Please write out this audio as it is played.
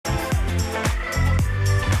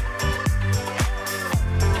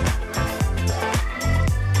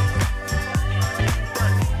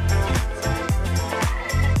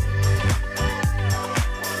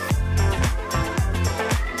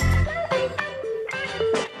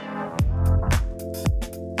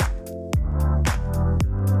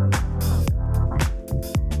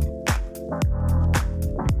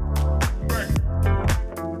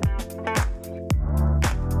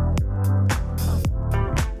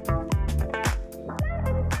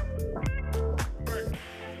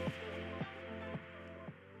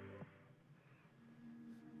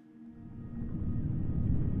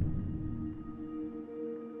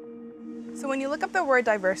when you look up the word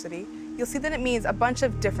diversity, you'll see that it means a bunch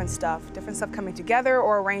of different stuff coming together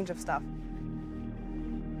or a range of stuff.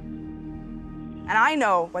 And I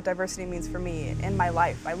know what diversity means for me in my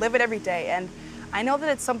life. I live it every day, and I know that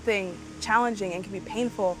it's something challenging and can be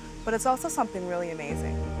painful, but it's also something really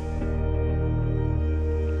amazing.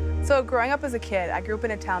 So growing up as a kid, I grew up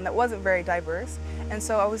in a town that wasn't very diverse, and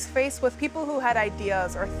so I was faced with people who had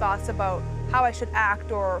ideas or thoughts about how I should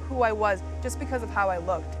act or who I was just because of how I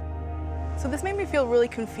looked. So this made me feel really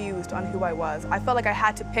confused on who I was. I felt like I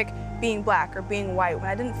had to pick being black or being white when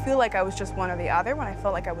I didn't feel like I was just one or the other, when I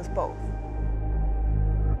felt like I was both.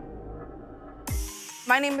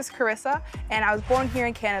 My name is Carissa, and I was born here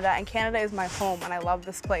in Canada, and Canada is my home, and I love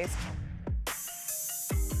this place.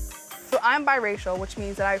 So I'm biracial, which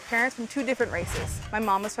means that I have parents from two different races. My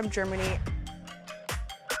mom is from Germany,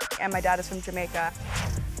 and my dad is from Jamaica.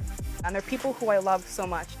 And they're people who I love so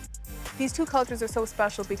much. These two cultures are so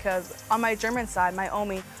special because on my German side, my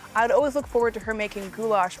Omi, I would always look forward to her making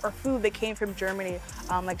goulash or food that came from Germany,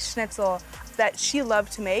 like schnitzel, that she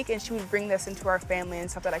loved to make, and she would bring this into our family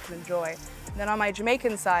and stuff that I could enjoy. And then on my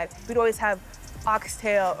Jamaican side, we'd always have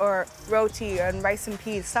oxtail or roti and rice and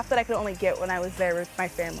peas, stuff that I could only get when I was there with my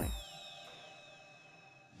family.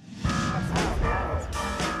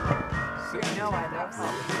 I love food.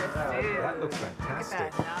 That looks fantastic.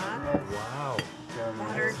 Look at that, Wow.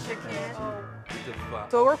 butter chicken.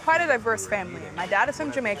 So we're quite a diverse family. My dad is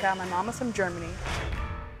from Jamaica, my mom is from Germany.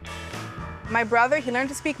 My brother, he learned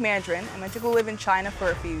to speak Mandarin and went to go live in China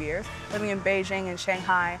for a few years, living in Beijing and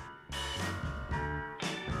Shanghai.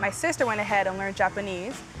 My sister went ahead and learned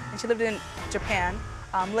Japanese, and she lived in Japan,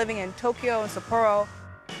 living in Tokyo and Sapporo.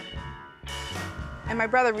 And my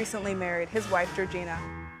brother recently married his wife, Georgina,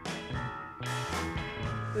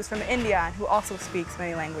 who's from India and who also speaks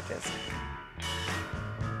many languages.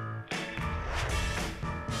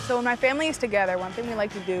 So when my family is together, one thing we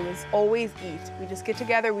like to do is always eat. We just get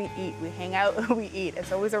together, we eat, we hang out, we eat.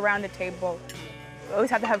 It's always around a table. We always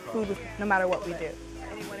have to have food no matter what we do.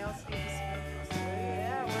 Anyone else need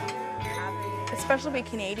to Especially being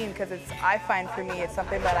Canadian, because I find for me, it's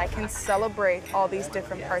something that I can celebrate all these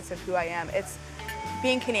different parts of who I am.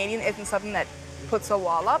 Being Canadian isn't something that puts a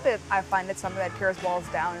wall up. I find it's something that tears walls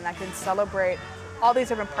down, and I can celebrate all these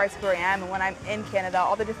different parts of who I am. And when I'm in Canada,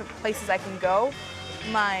 all the different places I can go,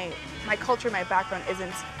 my culture, my background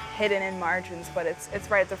isn't hidden in margins, but it's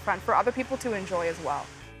right at the front for other people to enjoy as well.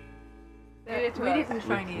 read it in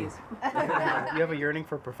Chinese. You have a yearning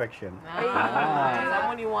for perfection.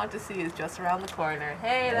 Someone you want to see is just around the corner.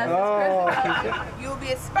 Hey, that's perfect. You'll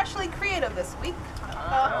be especially creative this week.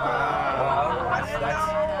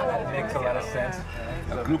 That makes a lot of sense.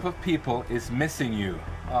 A group of people is missing you.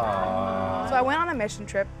 So I went on a mission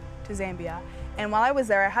trip to Zambia, and while I was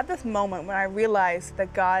there, I had this moment when I realized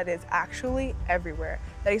that God is actually everywhere,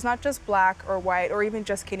 that He's not just black or white or even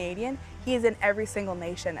just Canadian. He is in every single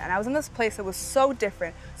nation. And I was in this place that was so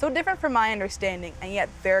different from my understanding, and yet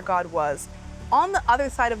there God was on the other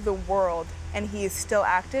side of the world, and He is still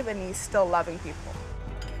active and He's still loving people.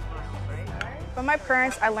 From my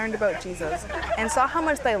parents, I learned about Jesus and saw how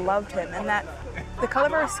much they loved Him, and that the color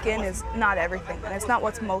of our skin is not everything, and it's not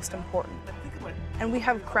what's most important. And we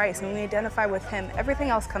have Christ, and when we identify with Him, everything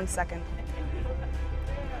else comes second.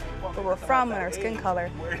 Where we're from and our skin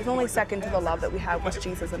color is only second to the love that we have with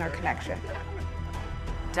Jesus and our connection.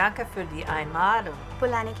 Danke für die Einladung. บุ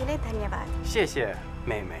ญに来てधन्यवाद. 谢谢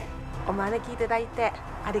妹妹。お招きいただいて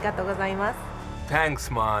ありがとうございます。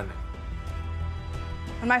 Thanks, man.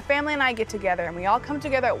 When my family and I get together and we all come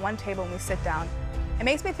together at one table and we sit down, it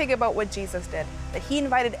makes me think about what Jesus did, that He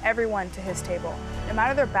invited everyone to His table. No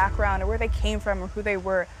matter their background or where they came from or who they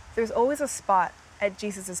were, there's always a spot at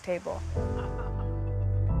Jesus' table.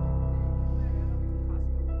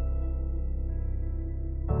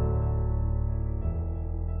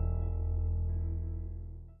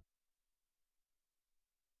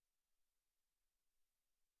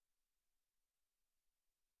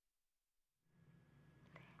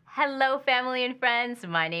 Hello, family and friends.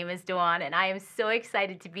 My name is Dawn, and I am so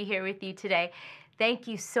excited to be here with you today. Thank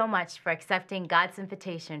you so much for accepting God's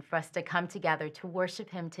invitation for us to come together to worship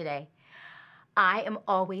Him today. I am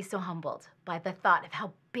always so humbled by the thought of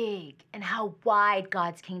how big and how wide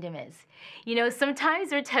God's kingdom is. You know,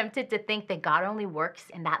 sometimes we're tempted to think that God only works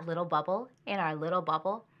in that little bubble, in our little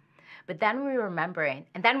bubble. But then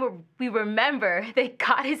we remember that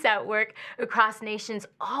God is at work across nations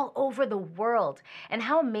all over the world, and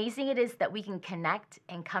how amazing it is that we can connect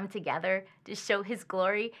and come together to show His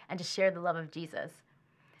glory and to share the love of Jesus.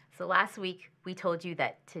 So last week, we told you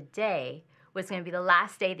that today was going to be the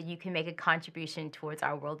last day that you can make a contribution towards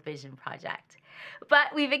our World Vision project.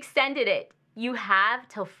 But we've extended it You have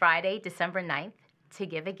till Friday, December 9th to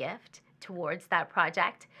give a gift towards that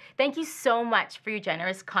project. Thank you so much for your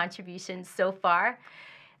generous contributions so far.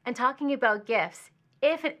 And talking about gifts,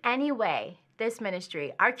 if in any way this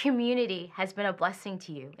ministry, our community has been a blessing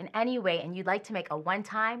to you in any way and you'd like to make a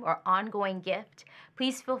one-time or ongoing gift,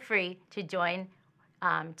 please feel free to join,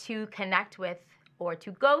 to connect with, or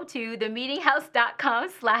to go to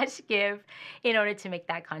themeetinghouse.com/give in order to make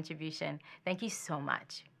that contribution. Thank you so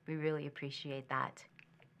much. We really appreciate that.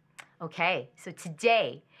 Okay, so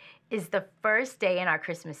today is the first day in our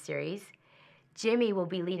Christmas series. Jimmy will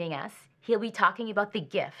be leading us. He'll be talking about the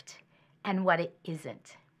gift and what it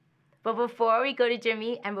isn't. But before we go to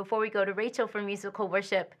Jimmy and before we go to Rachel for musical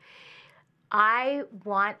worship, I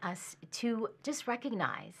want us to just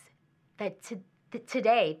recognize that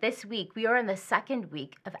today, this week, we are in the second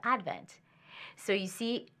week of Advent. So you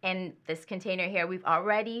see in this container here, we've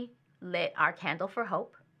already lit our candle for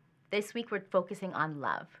hope. This week, we're focusing on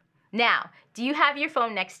love. Now, do you have your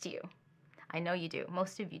phone next to you? I know you do.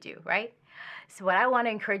 Most of you do, right? So what I want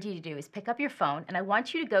to encourage you to do is pick up your phone, and I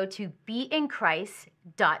want you to go to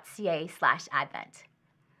beinchrist.ca/Advent.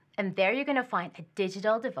 And there you're going to find a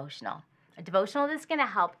digital devotional, a devotional that's going to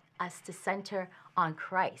help us to center on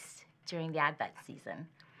Christ during the Advent season.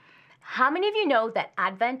 How many of you know that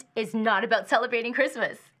Advent is not about celebrating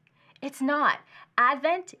Christmas? It's not.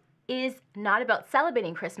 Advent is not about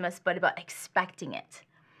celebrating Christmas, but about expecting it.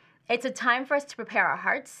 It's a time for us to prepare our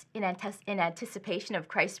hearts in anticipation of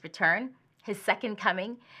Christ's return, his second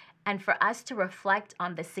coming, and for us to reflect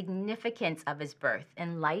on the significance of his birth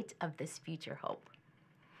in light of this future hope.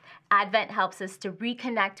 Advent helps us to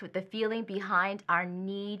reconnect with the feeling behind our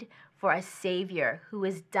need for a Savior who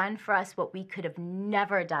has done for us what we could have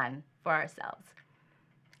never done for ourselves.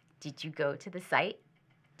 Did you go to the site?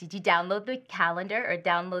 Did you download the calendar or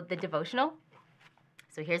download the devotional?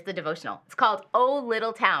 So here's the devotional. It's called Oh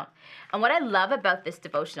Little Town. And what I love about this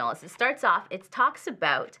devotional is it starts off, it talks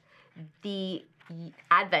about the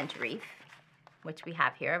Advent wreath, which we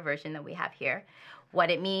have here, a version that we have here, what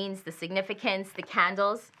it means, the significance, the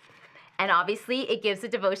candles. And obviously, it gives a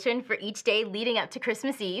devotion for each day leading up to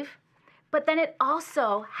Christmas Eve. But then it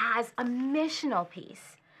also has a missional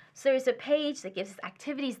piece. So there's a page that gives us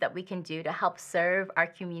activities that we can do to help serve our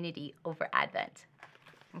community over Advent.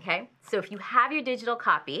 Okay? So if you have your digital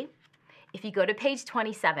copy, if you go to page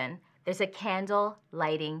 27, there's a candle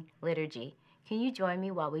lighting liturgy. Can you join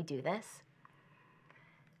me while we do this?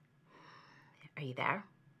 Are you there?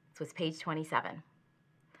 So it's page 27.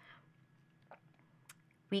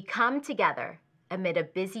 We come together amid a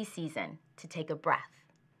busy season to take a breath,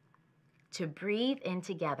 to breathe in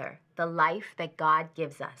together the life that God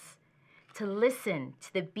gives us, to listen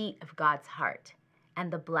to the beat of God's heart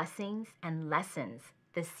and the blessings and lessons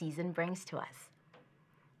this season brings to us.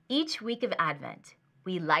 Each week of Advent,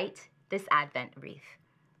 we light this Advent wreath.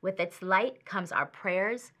 With its light comes our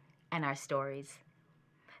prayers and our stories.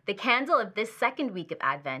 The candle of this second week of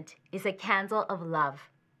Advent is a candle of love.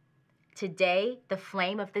 Today, the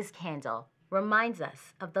flame of this candle reminds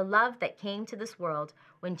us of the love that came to this world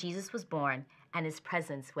when Jesus was born and his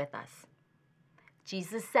presence with us.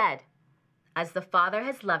 Jesus said, "As the Father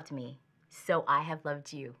has loved me, so I have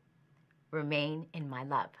loved you. Remain in my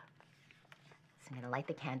love." So I'm going to light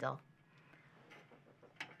the candle.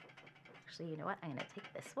 Actually, you know what? I'm going to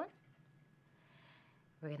take this one.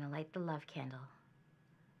 We're going to light the love candle.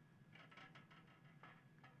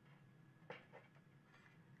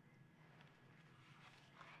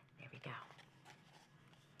 There we go.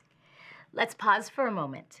 Let's pause for a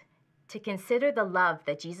moment to consider the love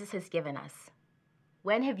that Jesus has given us.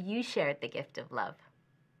 When have you shared the gift of love?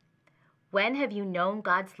 When have you known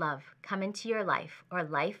God's love come into your life or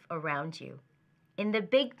life around you, in the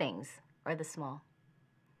big things or the small?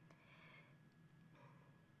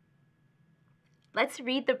 Let's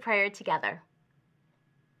read the prayer together.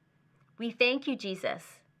 We thank you,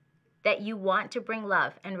 Jesus, that you want to bring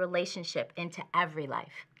love and relationship into every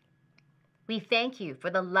life. We thank you for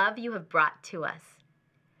the love you have brought to us.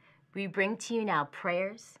 We bring to you now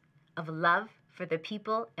prayers of love for the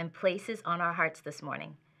people and places on our hearts this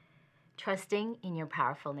morning, trusting in your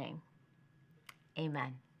powerful name.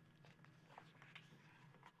 Amen.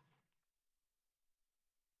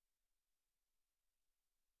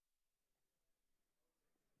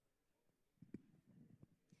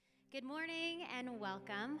 Good morning and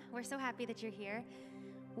welcome. We're so happy that you're here.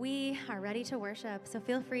 We are ready to worship, so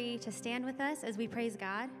feel free to stand with us as we praise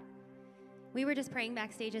God. We were just praying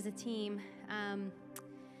backstage as a team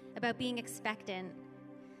about being expectant,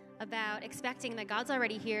 about expecting that God's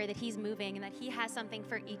already here, that he's moving, and that he has something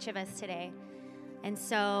for each of us today. And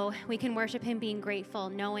so we can worship him being grateful,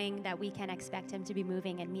 knowing that we can expect him to be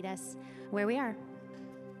moving and meet us where we are.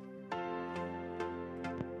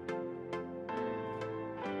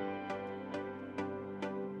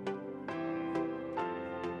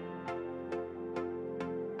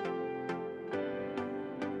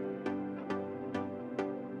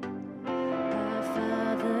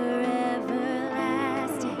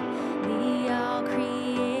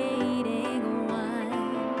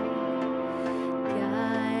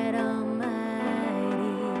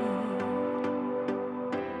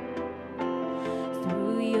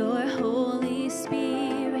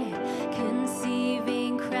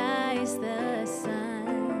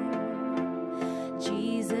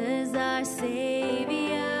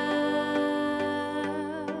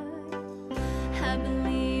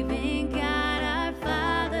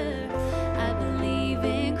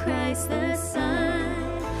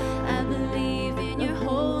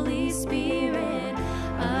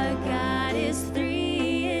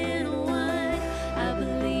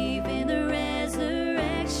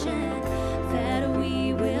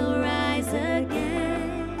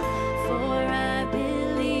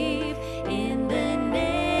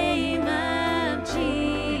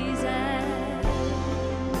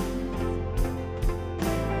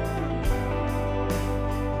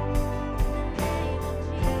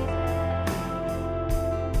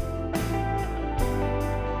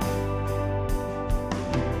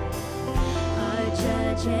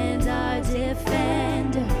 And our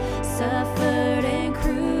defender suffered and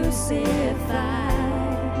crucified.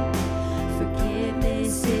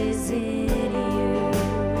 Forgiveness is in you.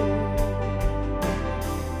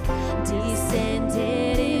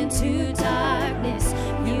 Descended into darkness,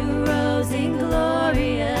 you rose in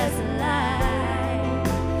glorious light.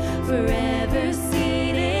 Forever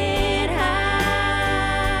seated high.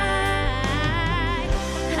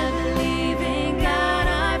 I believe in God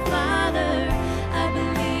our Father. I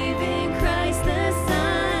believe in Christ the Son.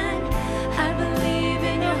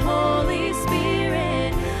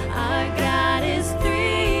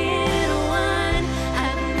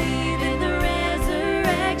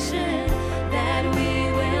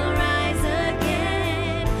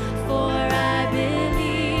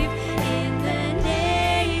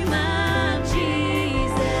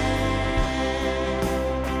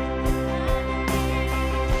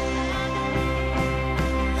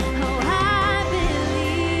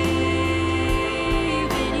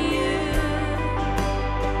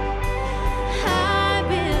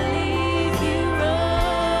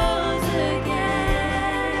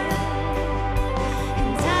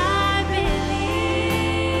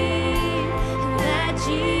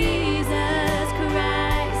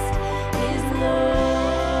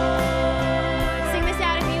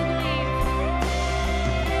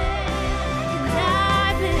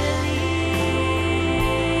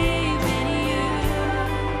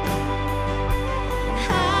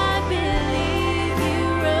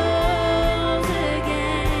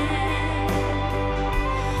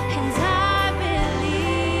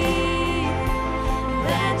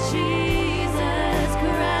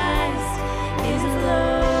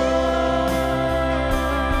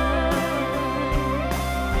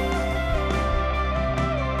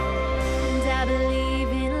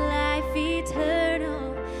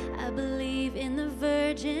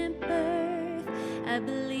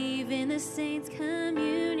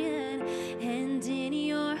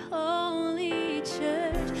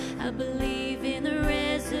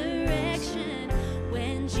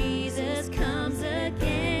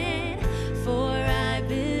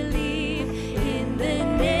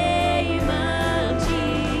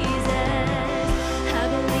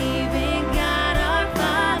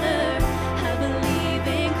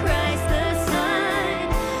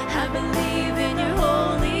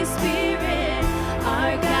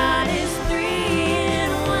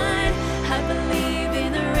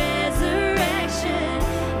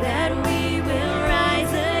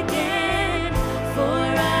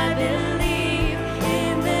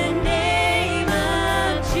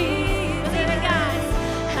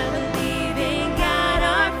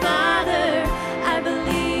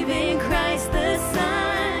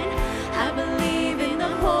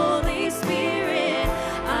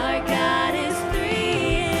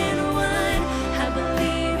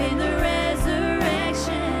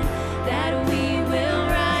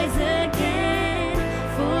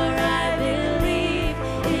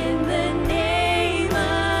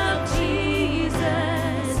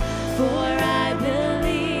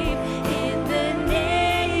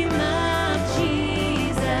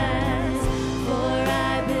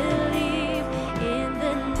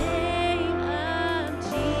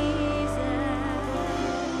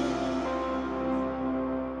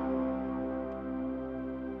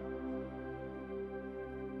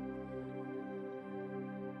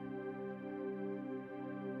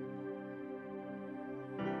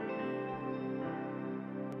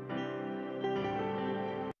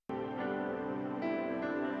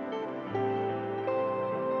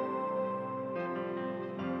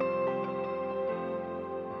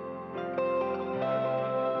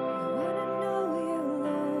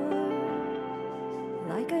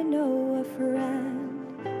 like I know a friend.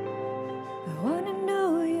 I want to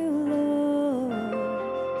know you, Lord.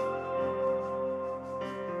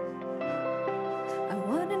 I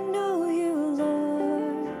want to know you,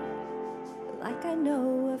 Lord, like I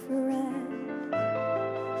know a friend.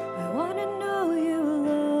 I want to know you,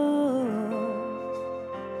 Lord.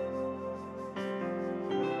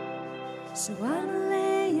 So I'm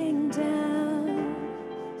laying down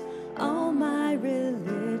all my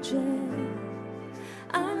religion.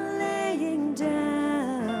 I'm laying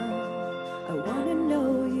down. I want to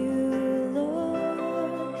know you,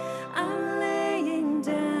 Lord. I'm laying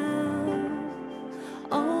down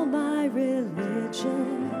all my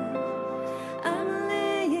religion. I'm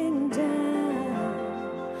laying down.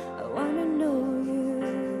 I want to know you,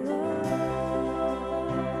 Lord. I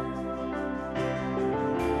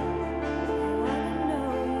want to know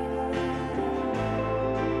you.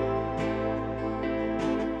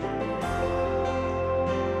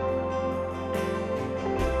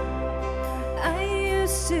 I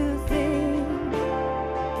used to think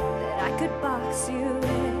that I could box you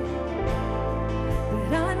in,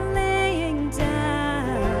 but I'm laying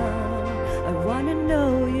down. I want to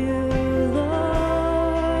know you,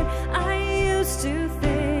 Lord. I used to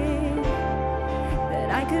think that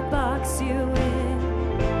I could box you in,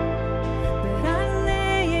 but I'm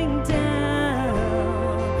laying down.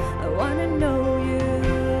 I want to know you,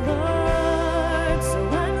 Lord. So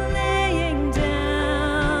I'm laying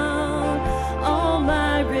down all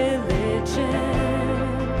my religion.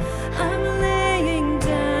 I'm laying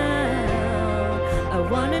down. I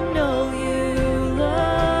want to know you,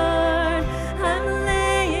 Lord. I'm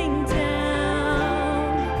laying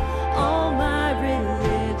down all my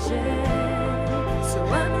religion. So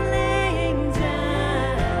I'm laying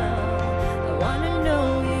down. I want to know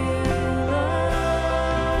you,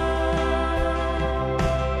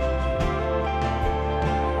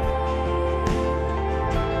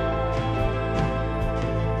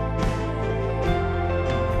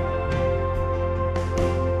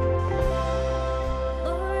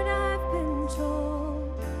 Lord, I've been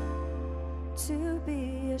told to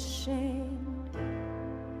be ashamed.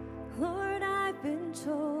 Lord, I've been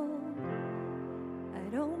told I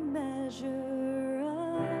don't measure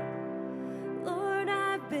up. Lord,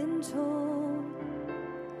 I've been told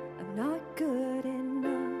I'm not good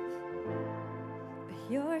enough, but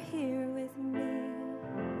you're here with me.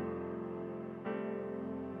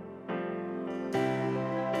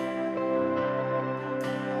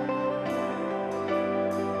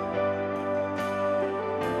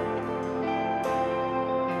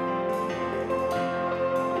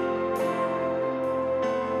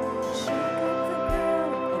 Shake up the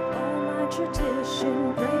ground of all my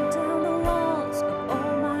tradition, break down the walls of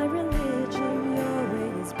all my religion. Your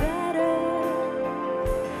way is better.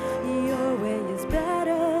 Your way is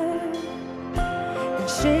better. And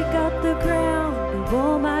shake up the ground of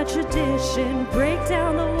all my tradition, break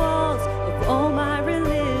down the walls of all my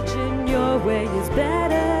religion. Your way is better.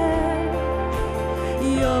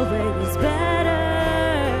 Your way is better.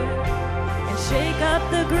 And shake up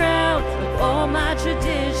the ground of all my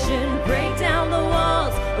tradition, break down the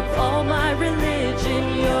walls of all my religion.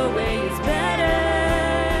 Your way is better.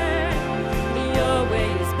 Your way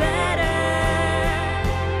is better.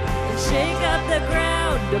 And shake up the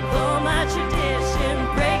ground of all my tradition,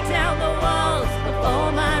 break down the walls of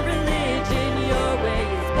all my religion. Your way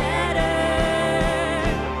is better.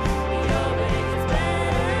 Your way is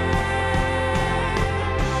better.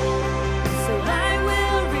 So I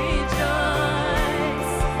will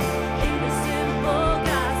rejoice in the simple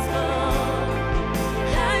gospel.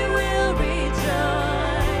 I will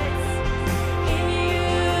rejoice in you,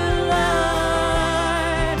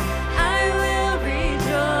 Lord. I will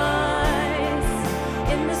rejoice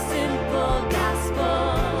in the simple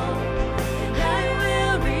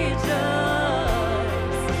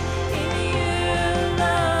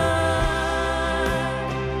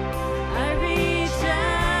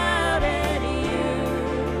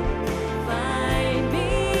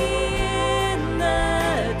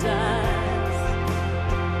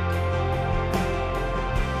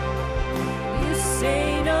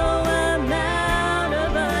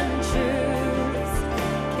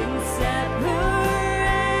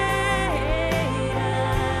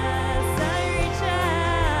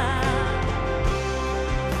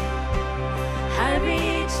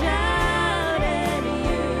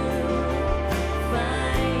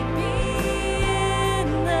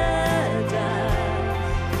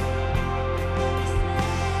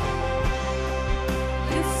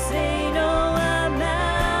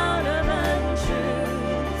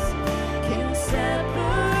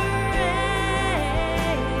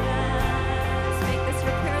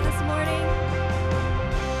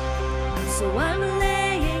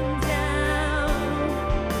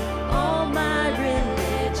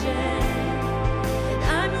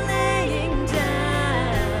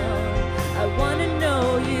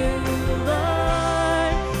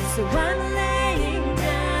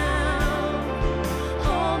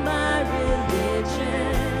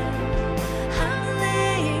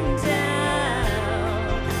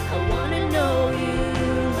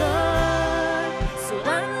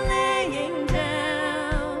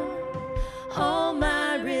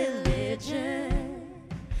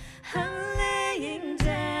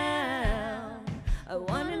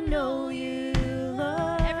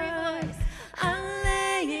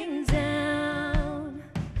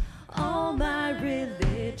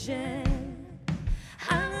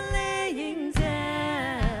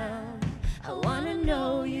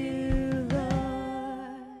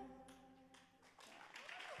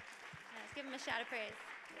shout of praise.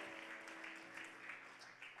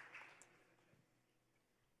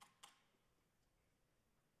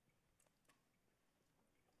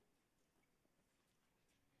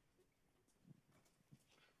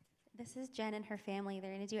 This is Jen and her family.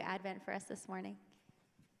 They're going to do Advent for us this morning.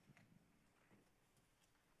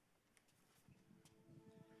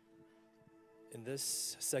 In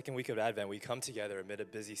this second week of Advent, we come together amid a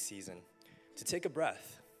busy season to take a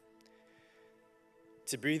breath,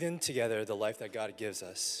 to breathe in together the life that God gives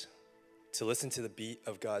us, to listen to the beat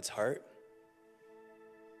of God's heart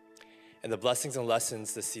and the blessings and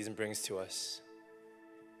lessons this season brings to us.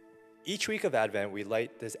 Each week of Advent, we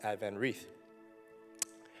light this Advent wreath.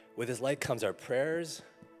 With this light comes our prayers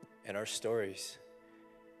and our stories.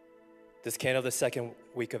 This candle, the second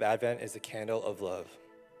week of Advent, is the candle of love.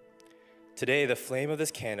 Today, the flame of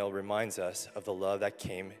this candle reminds us of the love that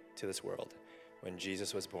came to this world when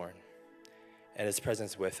Jesus was born and his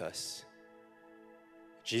presence with us.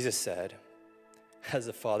 Jesus said, "As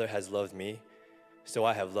the Father has loved me, so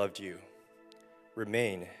I have loved you.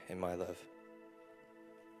 Remain in my love."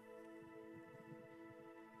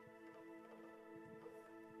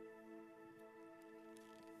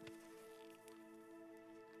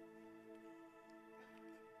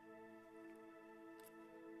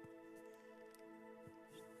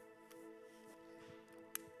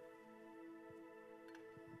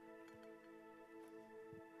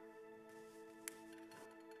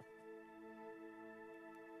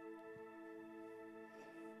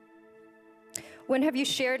 When have you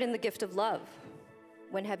shared in the gift of love?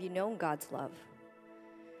 When have you known God's love?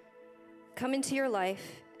 Come into your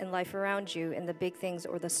life and life around you in the big things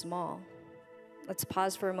or the small. Let's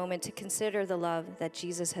pause for a moment to consider the love that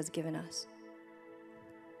Jesus has given us.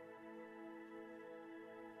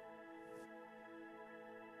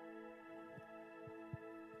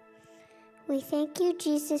 We thank you,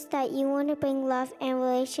 Jesus, that you want to bring love and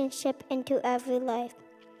relationship into every life.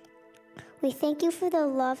 We thank you for the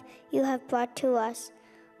love you have brought to us.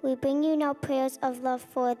 We bring you now prayers of love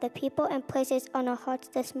for the people and places on our hearts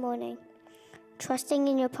this morning, trusting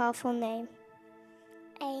in your powerful name.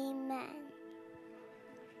 Amen.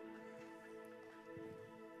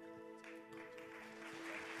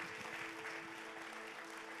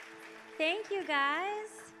 Thank you, guys.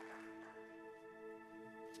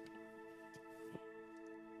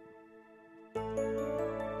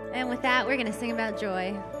 And with that, we're going to sing about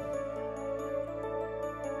joy.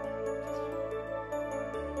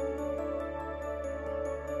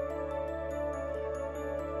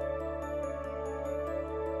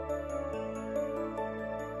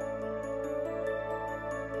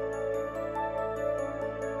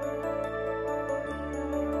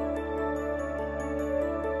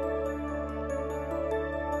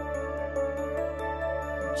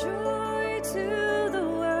 Joy to the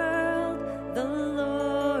world, the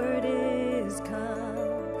Lord is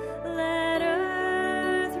come. Let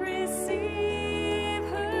earth receive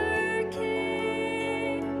her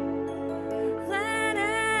King. Let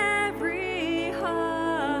every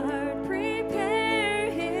heart prepare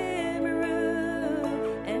him room.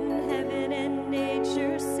 And heaven and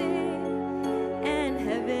nature sing, and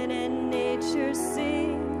heaven and nature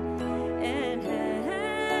sing, and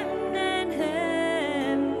heaven and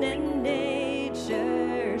heaven and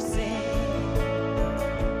nature sing.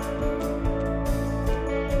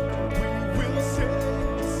 We will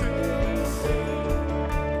sing, sing, sing.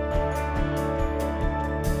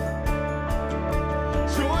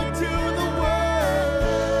 Joy to the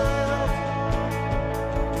world.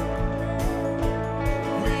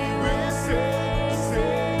 We will sing,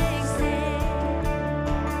 sing, sing.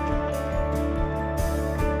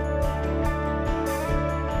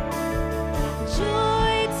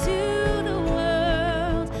 Joy to the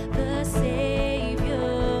world, the Savior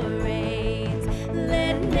reigns.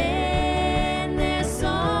 Let men their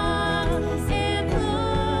songs employ,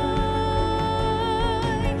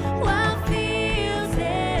 while fields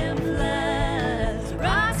and floods,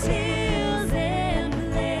 rocks, hills, and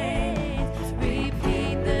plains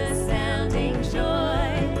repeat the sounding joy.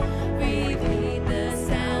 Repeat the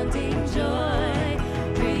sounding joy.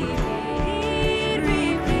 Repeat,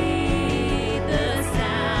 repeat the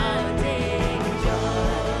sounding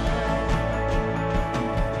joy.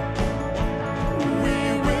 We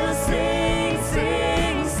will sing,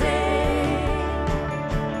 sing, sing.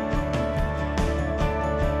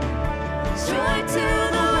 Joy to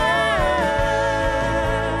the world.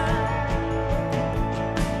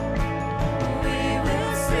 We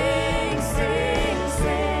will sing, sing,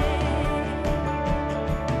 sing.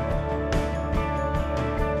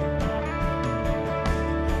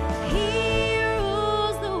 He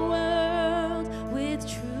rules the world with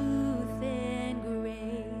truth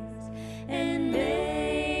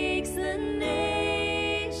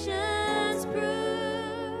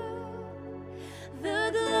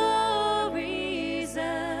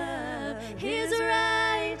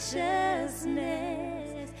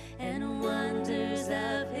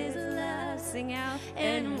sing out.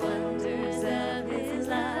 And wonders of his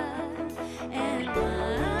love, and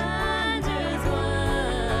wonders,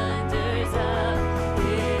 wonders of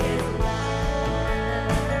his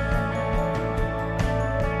love.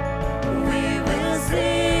 We will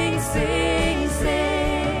sing, sing, sing.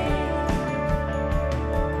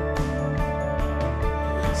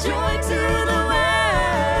 Joy to the world.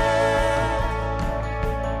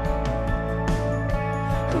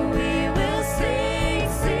 We will sing,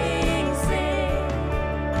 sing, sing.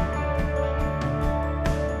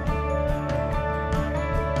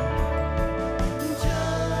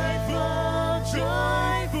 Joyful,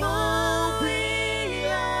 joyful, we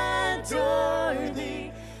adore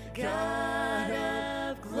thee, God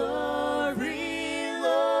of glory,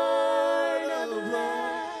 Lord of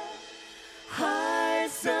love.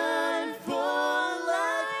 Hearts unfold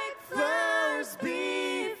like flowers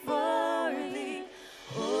before thee,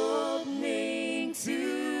 opening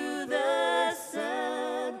to the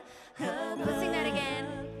sun above. Let's sing that again.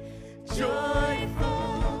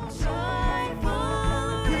 Joyful,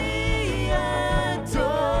 joyful, we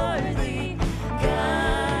adore thee,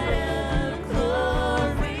 God of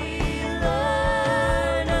glory,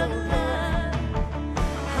 Lord of love.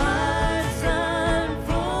 Hearts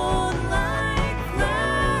unfold like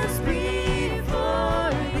flowers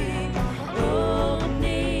before thee,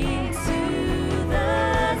 opening to the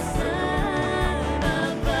sun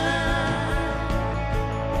above.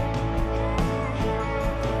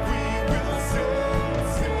 We will sing,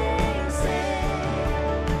 sing, sing.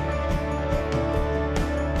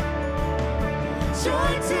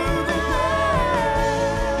 Joy to the world.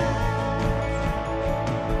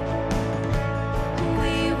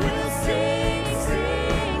 We will sing,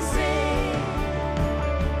 sing, sing.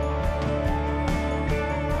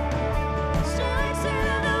 Joy to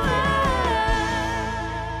the world.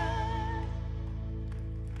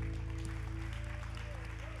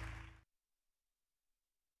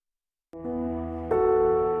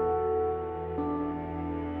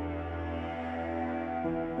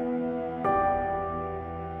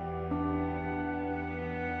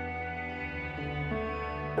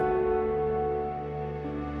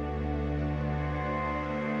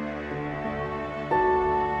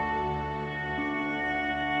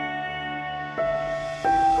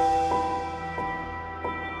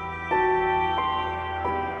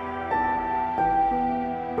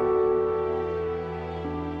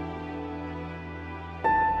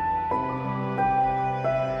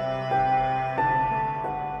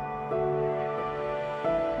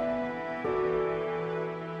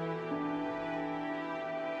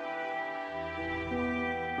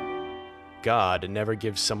 God never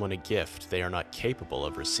gives someone a gift they are not capable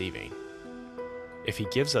of receiving. If He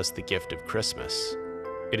gives us the gift of Christmas,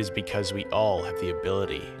 it is because we all have the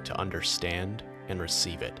ability to understand and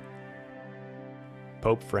receive it.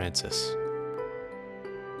 Pope Francis.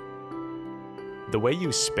 The way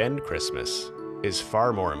you spend Christmas is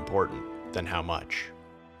far more important than how much.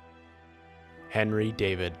 Henry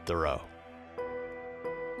David Thoreau.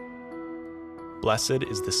 Blessed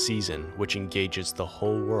is the season which engages the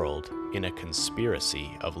whole world in a conspiracy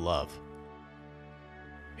of love.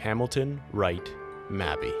 Hamilton Wright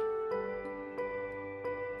Mabie.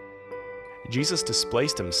 Jesus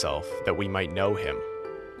displaced himself that we might know him.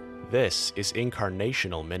 This is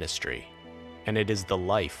incarnational ministry, and it is the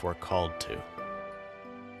life we're called to.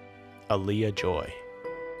 Aaliyah Joy.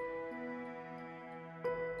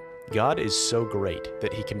 God is so great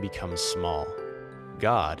that he can become small.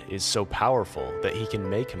 God is so powerful that he can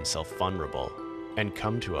make himself vulnerable and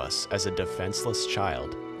come to us as a defenseless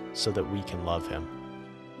child so that we can love him.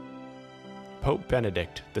 Pope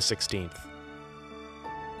Benedict XVI.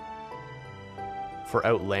 For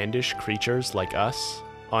outlandish creatures like us,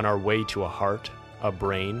 on our way to a heart, a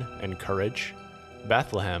brain, and courage,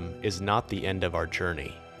 Bethlehem is not the end of our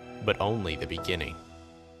journey, but only the beginning.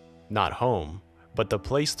 Not home, but the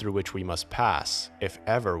place through which we must pass if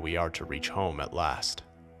ever we are to reach home at last.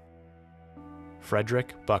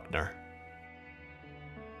 Frederick Buckner.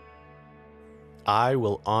 I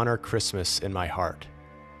will honor Christmas in my heart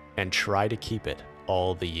and try to keep it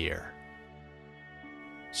all the year.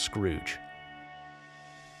 Scrooge.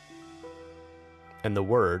 And the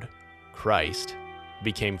Word, Christ,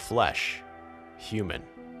 became flesh, human,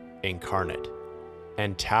 incarnate,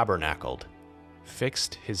 and tabernacled,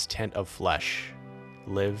 fixed his tent of flesh,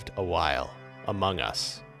 lived a while among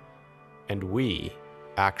us. And we,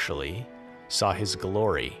 actually, saw his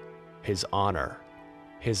glory, his honor,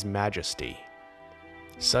 his majesty.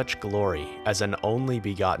 Such glory as an only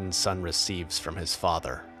begotten Son receives from his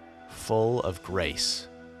Father, full of grace,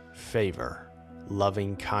 favor,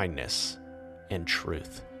 loving kindness, and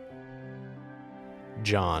truth.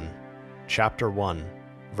 John chapter 1,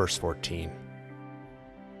 verse 14.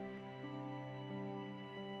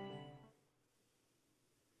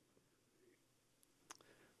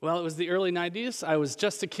 Well, it was the early 90s. I was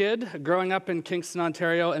just a kid growing up in Kingston,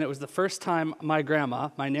 Ontario, and it was the first time my grandma,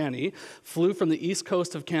 my nanny, flew from the east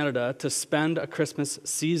coast of Canada to spend a Christmas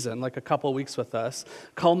season, like a couple weeks with us,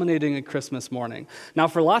 culminating in Christmas morning. Now,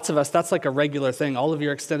 for lots of us, that's like a regular thing. All of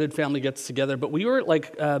your extended family gets together, but we were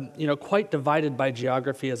like, quite divided by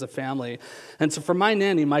geography as a family. And so for my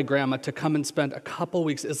nanny, my grandma, to come and spend a couple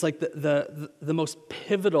weeks is like the most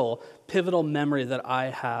pivotal memory that I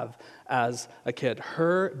have as a kid,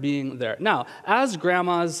 her being there. Now, as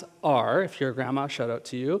grandmas are, if you're a grandma, shout out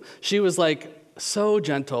to you, she was like so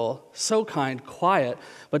gentle, so kind, quiet,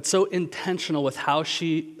 but so intentional with how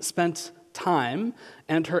she spent time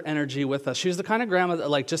and her energy with us. She was the kind of grandma that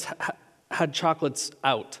like just had chocolates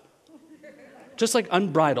out, just like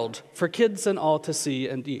unbridled for kids and all to see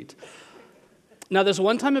and eat. Now, there's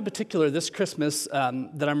one time in particular this Christmas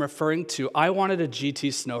that I'm referring to. I wanted a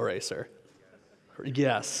GT snow racer.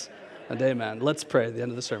 Yes. And amen. Let's pray at the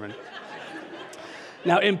end of the sermon.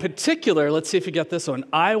 Now, in particular, let's see if you get this one.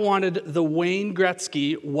 I wanted the Wayne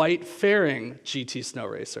Gretzky white fairing GT snow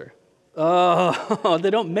racer. Oh, they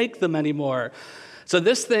don't make them anymore. So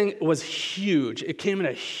this thing was huge. It came in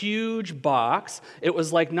a huge box. It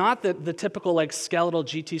was like not the typical like skeletal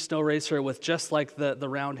GT snow racer with just like the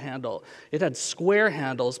round handle. It had square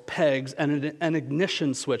handles, pegs, and an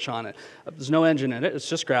ignition switch on it. There's no engine in it. It's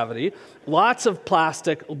just gravity. Lots of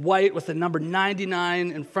plastic, white with the number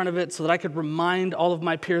 99 in front of it so that I could remind all of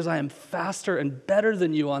my peers I am faster and better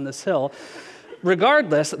than you on this hill.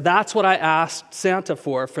 Regardless, that's what I asked Santa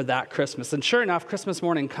for that Christmas. And sure enough, Christmas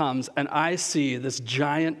morning comes, and I see this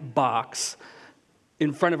giant box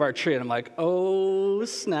in front of our tree. And I'm like, oh,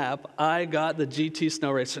 snap, I got the GT snow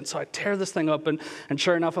racer. And so I tear this thing open, and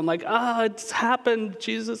sure enough, I'm like, it's happened.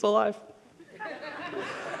 Jesus is alive.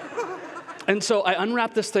 And so I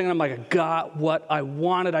unwrap this thing, and I'm like, I got what I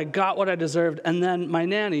wanted. I got what I deserved. And then my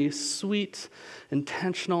nanny, sweet,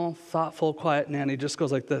 intentional, thoughtful, quiet nanny, just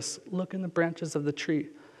goes like this, look in the branches of the tree.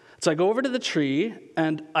 So I go over to the tree,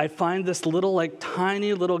 and I find this little, like,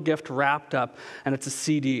 tiny little gift wrapped up, and it's a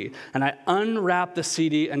CD. And I unwrap the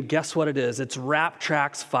CD, and guess what it is? It's Rap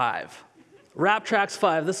Tracks 5. Rap Tracks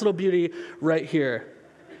 5, this little beauty right here.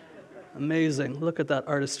 Amazing. Look at that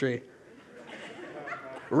artistry.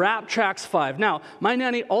 Rap Tracks 5. Now, my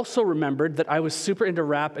nanny also remembered that I was super into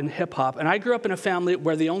rap and hip hop, and I grew up in a family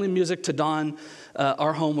where the only music to don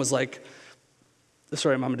our home was like,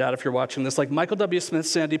 sorry, Mom and Dad, if you're watching this, like Michael W. Smith,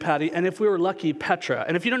 Sandy Patty, and if we were lucky, Petra.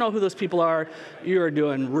 And if you don't know who those people are, you are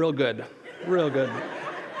doing real good, real good.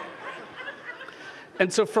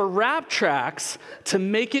 And so for Rap Tracks to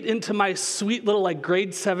make it into my sweet little like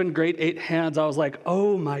grade 7, grade 8 hands, I was like,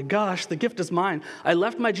 oh my gosh, the gift is mine. I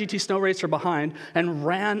left my GT Snow Racer behind and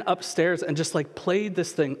ran upstairs and just like played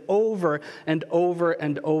this thing over and over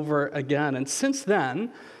and over again. And since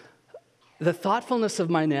then, the thoughtfulness of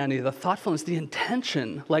my nanny, the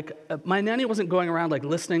intention, like my nanny wasn't going around like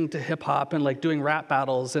listening to hip hop and like doing rap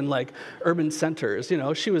battles in like urban centers, you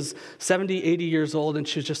know, she was 70, 80 years old and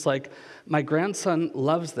she was just like, my grandson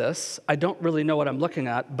loves this. I don't really know what I'm looking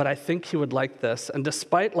at, but I think he would like this. And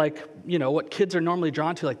despite like, you know, what kids are normally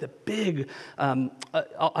drawn to, like the big,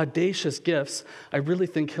 audacious gifts, I really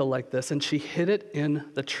think he'll like this. And she hid it in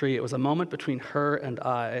the tree. It was a moment between her and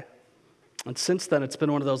I. And since then, it's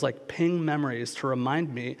been one of those like ping memories to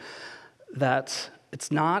remind me that it's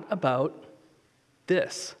not about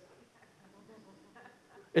this.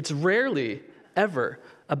 It's rarely ever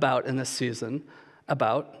about, in this season,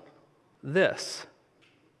 about this.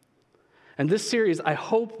 And this series, I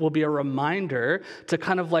hope, will be a reminder to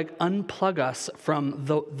kind of like unplug us from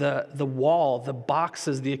the wall, the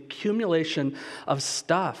boxes, the accumulation of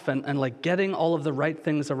stuff, and like getting all of the right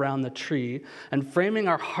things around the tree and framing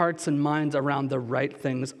our hearts and minds around the right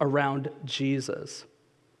things around Jesus.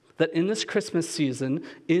 That in this Christmas season,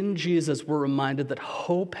 in Jesus, we're reminded that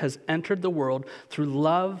hope has entered the world through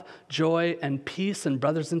love, joy, and peace. And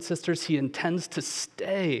brothers and sisters, he intends to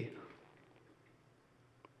stay.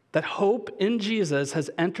 That hope in Jesus has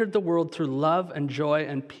entered the world through love and joy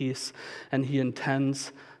and peace, and he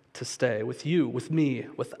intends to stay with you, with me,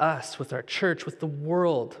 with us, with our church, with the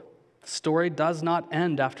world. The story does not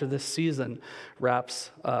end after this season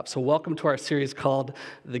wraps up. So welcome to our series called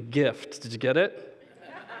The Gift. Did you get it?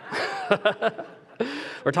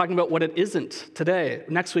 We're talking about what it isn't today.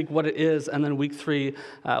 Next week, what it is, and then week 3,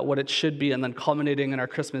 what it should be, and then culminating in our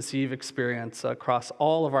Christmas Eve experience across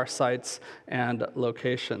all of our sites and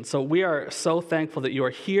locations. So we are so thankful that you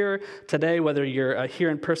are here today, whether you're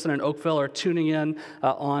here in person in Oakville or tuning in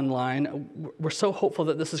online. We're so hopeful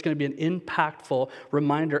that this is going to be an impactful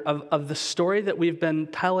reminder of the story that we've been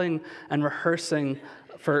telling and rehearsing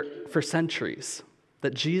for centuries,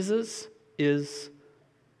 that Jesus is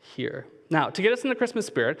here. Now, to get us in the Christmas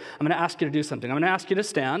spirit, I'm going to ask you to do something. I'm going to ask you to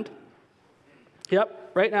stand.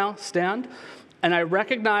 Yep, right now, stand. And I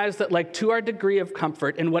recognize that, like, to our degree of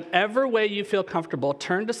comfort, in whatever way you feel comfortable,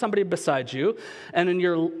 turn to somebody beside you, and in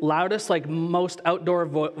your loudest, like, most outdoor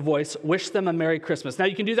voice, wish them a Merry Christmas. Now,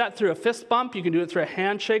 you can do that through a fist bump, you can do it through a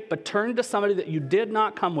handshake, but turn to somebody that you did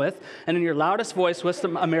not come with, and in your loudest voice, wish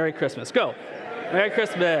them a Merry Christmas. Go. Merry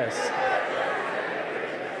Christmas.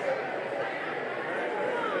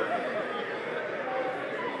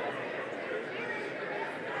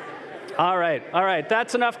 All right,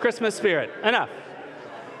 that's enough Christmas spirit. Enough.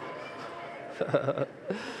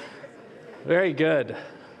 Very good.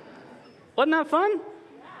 Wasn't that fun?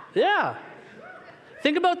 Yeah.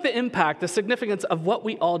 Think about the impact, the significance of what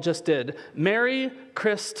we all just did. Merry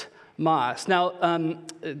Christmas. Now,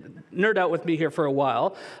 nerd out with me here for a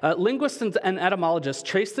while. Linguists and etymologists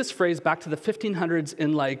trace this phrase back to the 1500s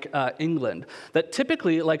in England, that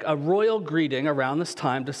typically like a royal greeting around this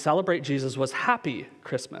time to celebrate Jesus was Happy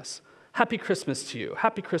Christmas. Happy Christmas to you.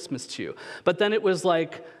 Happy Christmas to you. But then it was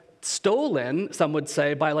like stolen, some would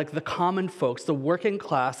say, by like the common folks, the working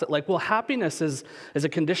class, that like, well, happiness is a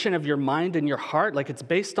condition of your mind and your heart, like it's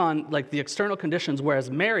based on like the external conditions,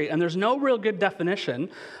 whereas merry, and there's no real good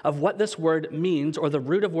definition of what this word means or the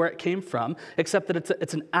root of where it came from, except that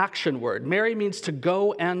it's an action word. Merry means to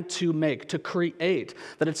go and to make, to create,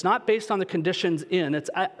 that it's not based on the conditions in,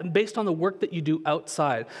 it's based on the work that you do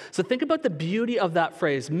outside. So think about the beauty of that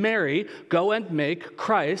phrase, merry, go and make,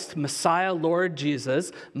 Christ, Messiah, Lord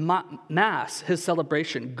Jesus, Mass, his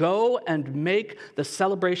celebration. Go and make the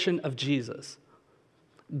celebration of Jesus.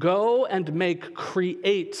 Go and make,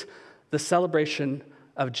 create the celebration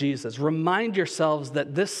of Jesus. Remind yourselves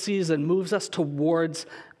that this season moves us towards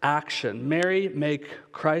action. Merry, make,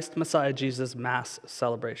 Christ, Messiah, Jesus, Mass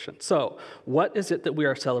celebration. So, what is it that we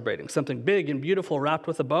are celebrating? Something big and beautiful wrapped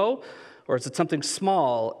with a bow? Or is it something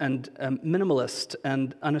small and minimalist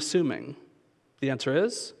and unassuming? The answer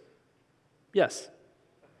is yes.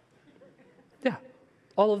 Yeah,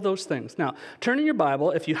 all of those things. Now, turn in your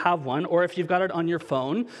Bible, if you have one, or if you've got it on your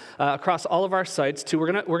phone, across all of our sites, too.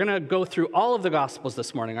 We're gonna go through all of the Gospels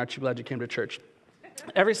this morning. Aren't you glad you came to church?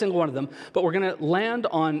 Every single one of them. But we're going to land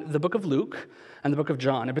on the book of Luke and the book of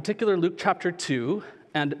John, in particular Luke chapter 2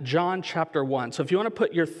 and John chapter 1. So if you want to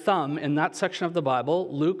put your thumb in that section of the Bible,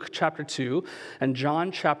 Luke chapter 2 and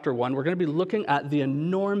John chapter 1, we're going to be looking at the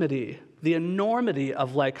enormity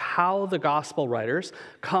of like how the gospel writers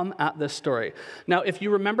come at this story. Now, if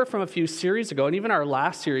you remember from a few series ago, and even our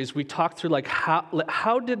last series, we talked through like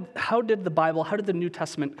how did the Bible, how did the New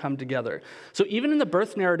Testament come together? So even in the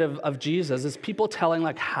birth narrative of Jesus, is people telling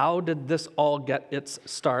like how did this all get its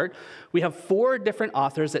start? We have 4 different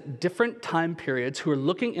authors at different time periods who are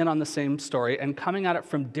looking in on the same story and coming at it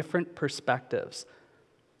from different perspectives.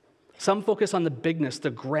 Some focus on the bigness, the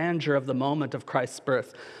grandeur of the moment of Christ's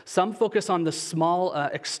birth. Some focus on the small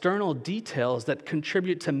external details that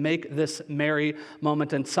contribute to make this merry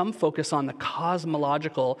moment. And some focus on the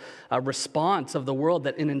cosmological response of the world,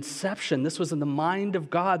 that in inception, this was in the mind of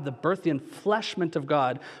God. The birth, the enfleshment of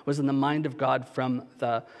God was in the mind of God from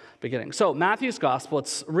the beginning. So Matthew's gospel,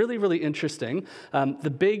 it's really, really interesting, the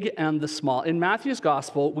big and the small. In Matthew's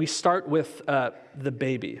gospel, we start with the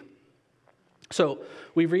baby. So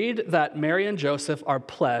we read that Mary and Joseph are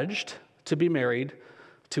pledged to be married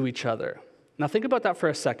to each other. Now think about that for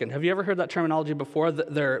a second. Have you ever heard that terminology before?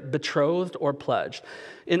 That they're betrothed or pledged.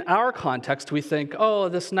 In our context, we think, oh,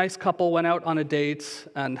 this nice couple went out on a date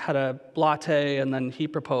and had a latte, and then he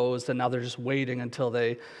proposed, and now they're just waiting until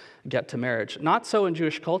they get to marriage. Not so in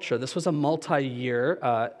Jewish culture. This was a multi-year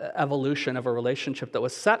evolution of a relationship that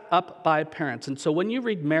was set up by parents. And so when you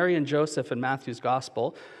read Mary and Joseph in Matthew's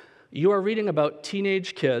gospel, you are reading about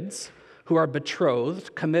teenage kids who are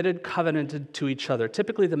betrothed, committed, covenanted to each other.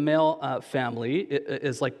 Typically, the male family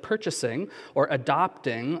is like purchasing or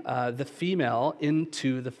adopting the female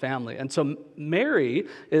into the family. And so Mary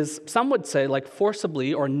is, some would say, like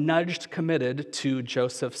forcibly or nudged committed to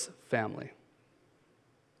Joseph's family.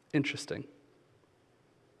 Interesting.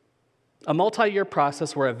 A multi-year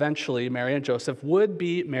process where eventually Mary and Joseph would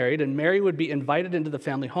be married, and Mary would be invited into the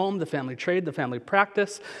family home, the family trade, the family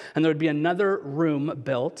practice, and there would be another room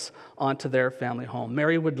built onto their family home.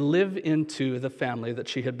 Mary would live into the family that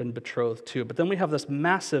she had been betrothed to. But then we have this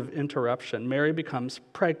massive interruption. Mary becomes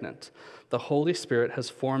pregnant. The Holy Spirit has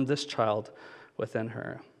formed this child within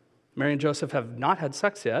her. Mary and Joseph have not had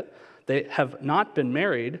sex yet. They have not been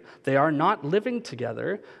married. They are not living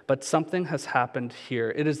together, but something has happened here.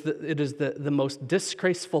 It is the most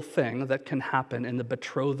disgraceful thing that can happen in the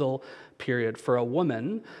betrothal period for a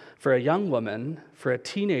woman, for a young woman, for a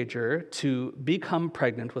teenager to become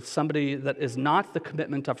pregnant with somebody that is not the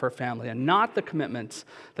commitment of her family and not the commitment,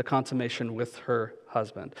 the consummation with her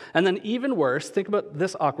husband. And then even worse, think about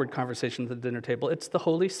this awkward conversation at the dinner table. It's the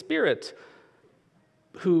Holy Spirit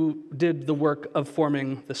who did the work of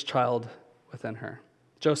forming this child within her.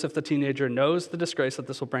 Joseph, the teenager, knows the disgrace that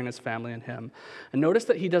this will bring his family and him. And notice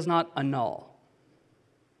that he does not annul.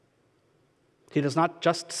 He does not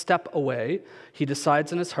just step away. He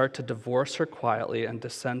decides in his heart to divorce her quietly and to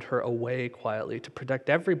send her away quietly to protect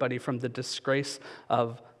everybody from the disgrace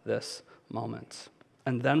of this moment.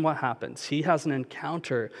 And then what happens? He has an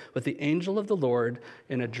encounter with the angel of the Lord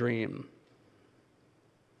in a dream.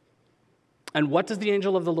 And what does the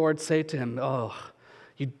angel of the Lord say to him? Oh,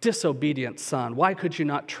 you disobedient son, why could you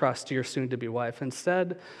not trust your soon-to-be wife?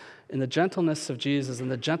 Instead, in the gentleness of Jesus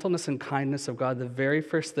and the gentleness and kindness of God, the very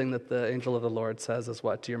first thing that the angel of the Lord says is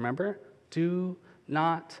what? Do you remember? Do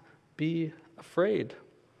not be afraid.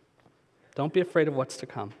 Don't be afraid of what's to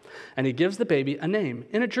come. And he gives the baby a name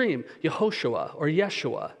in a dream, Yehoshua or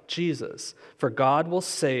Yeshua, Jesus, for God will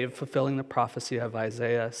save, fulfilling the prophecy of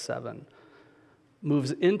Isaiah 7.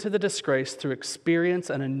 Moves into the disgrace through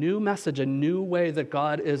experience and a new message, a new way that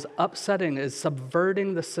God is upsetting, is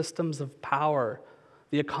subverting the systems of power,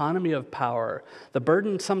 the economy of power, the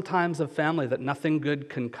burden sometimes of family that nothing good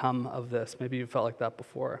can come of this. Maybe you felt like that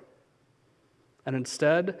before. And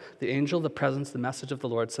instead, the angel, the presence, the message of the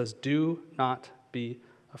Lord says, do not be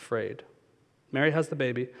afraid. Mary has the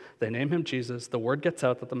baby. They name him Jesus. The word gets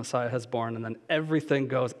out that the Messiah has born, and then everything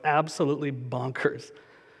goes absolutely bonkers.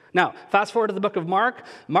 Now, fast forward to the book of Mark.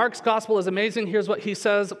 Mark's gospel is amazing. Here's what he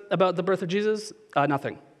says about the birth of Jesus.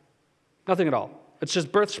 Nothing. Nothing at all. It's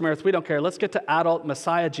just birth schmerz. We don't care. Let's get to adult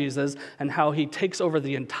Messiah Jesus and how he takes over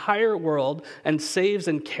the entire world and saves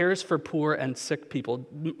and cares for poor and sick people.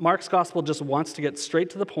 Mark's gospel just wants to get straight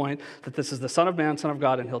to the point that this is the Son of Man, Son of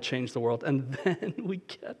God, and he'll change the world. And then we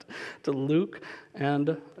get to Luke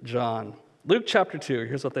and John. Luke chapter 2,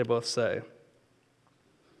 here's what they both say.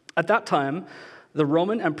 At that time, the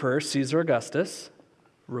Roman Emperor Caesar Augustus,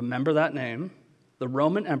 remember that name, the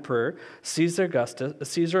Roman Emperor Caesar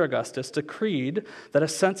Augustus decreed that a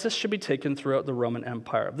census should be taken throughout the Roman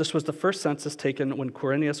Empire. This was the first census taken when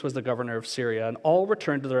Quirinius was the governor of Syria, and all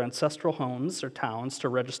returned to their ancestral homes or towns to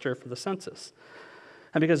register for the census.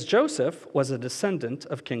 And because Joseph was a descendant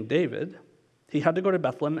of King David, he had to go to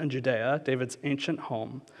Bethlehem in Judea, David's ancient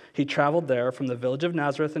home. He traveled there from the village of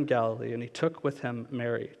Nazareth in Galilee, and he took with him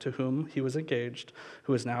Mary, to whom he was engaged,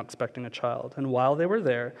 who was now expecting a child. And while they were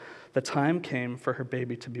there, the time came for her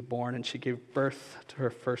baby to be born, and she gave birth to her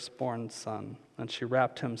firstborn son. And she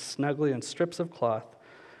wrapped him snugly in strips of cloth,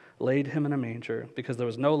 laid him in a manger, because there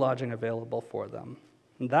was no lodging available for them.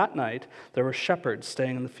 And that night, there were shepherds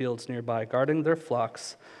staying in the fields nearby, guarding their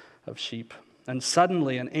flocks of sheep. And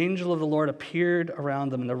suddenly an angel of the Lord appeared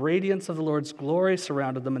around them, and the radiance of the Lord's glory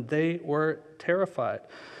surrounded them, and they were terrified.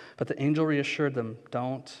 But the angel reassured them,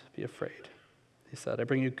 don't be afraid. He said, I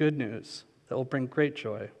bring you good news that will bring great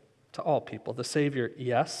joy to all people. The Savior,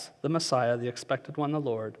 yes, the Messiah, the expected one, the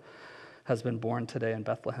Lord, has been born today in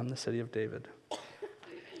Bethlehem, the city of David.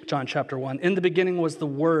 John chapter 1, in the beginning was the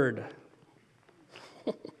Word.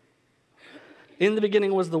 In the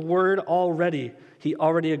beginning was the Word already. He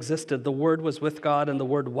already existed. The Word was with God, and the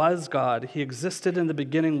Word was God. He existed in the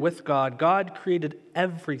beginning with God. God created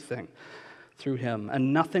everything through him,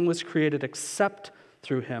 and nothing was created except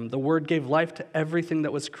through him. The Word gave life to everything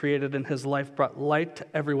that was created, and his life brought light to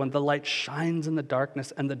everyone. The light shines in the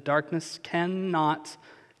darkness, and the darkness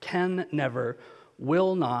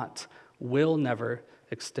will never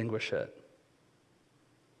extinguish it.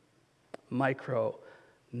 Micro,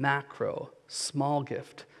 macro, small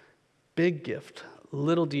gift, big gift,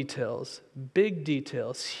 little details, big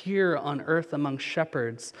details, here on earth among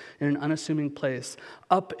shepherds in an unassuming place,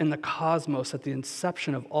 up in the cosmos at the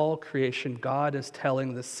inception of all creation, God is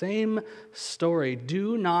telling the same story.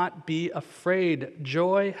 Do not be afraid.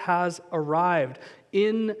 Joy has arrived.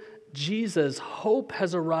 In Jesus, hope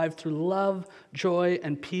has arrived through love, joy,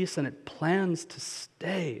 and peace, and it plans to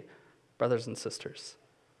stay, brothers and sisters.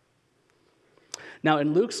 Now,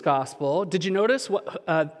 in Luke's gospel, did you notice what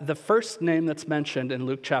the first name that's mentioned in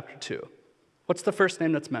Luke chapter 2? What's the first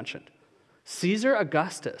name that's mentioned? Caesar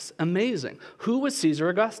Augustus. Amazing. Who was Caesar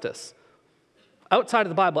Augustus? Outside of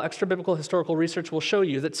the Bible, extra-biblical historical research will show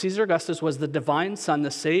you that Caesar Augustus was the divine son,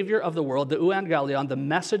 the savior of the world, the euangelion, the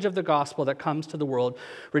message of the gospel that comes to the world,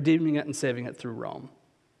 redeeming it and saving it through Rome.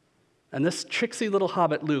 And this tricksy little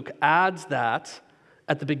hobbit, Luke, adds that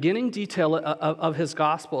at the beginning detail of his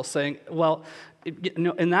gospel, saying, well,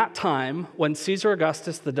 in that time, when Caesar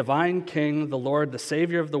Augustus, the divine king, the Lord, the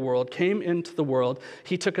savior of the world, came into the world,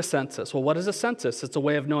 he took a census. Well, what is a census? It's a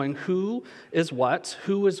way of knowing who is what,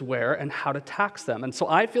 who is where, and how to tax them. And so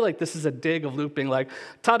I feel like this is a dig of Luke being like,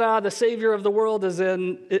 ta-da, the savior of the world is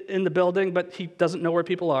in the building, but he doesn't know where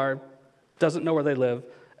people are, doesn't know where they live,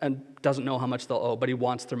 and doesn't know how much they'll owe, but he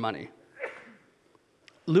wants their money.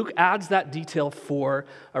 Luke adds that detail for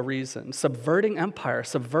a reason, subverting empire,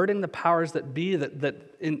 subverting the powers that be, that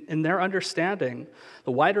in their understanding,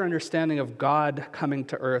 the wider understanding of God coming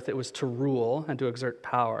to earth, it was to rule and to exert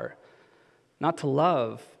power, not to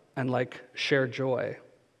love and share joy.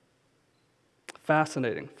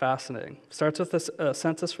 Fascinating, fascinating. Starts with this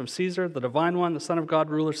census from Caesar, the divine one, the Son of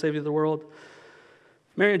God, ruler, savior of the world.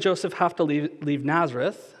 Mary and Joseph have to leave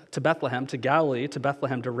Nazareth to Bethlehem, to Galilee, to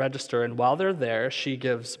Bethlehem to register, and while they're there, she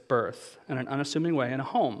gives birth in an unassuming way in a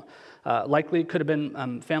home. Likely it could have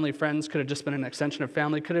been family, friends, could have just been an extension of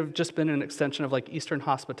family, could have just been an extension of Eastern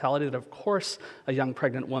hospitality that, of course, a young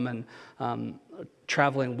pregnant woman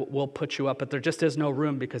traveling will put you up, but there just is no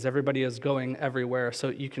room because everybody is going everywhere. So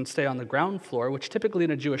you can stay on the ground floor, which typically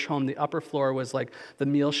in a Jewish home, the upper floor was the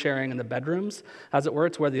meal sharing and the bedrooms, as it were.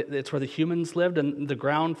 It's where the humans lived, and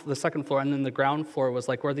the second floor, and then the ground floor was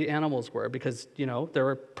where the animals were, because there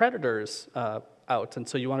were predators out, and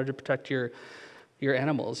so you wanted to protect your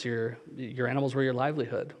animals. Your animals were your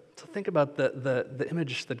livelihood. So think about the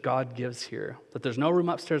image that God gives here, that there's no room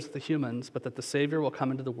upstairs with the humans, but that the Savior will come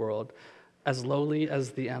into the world as lowly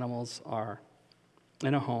as the animals are,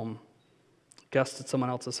 in a home, guest at someone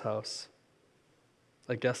else's house,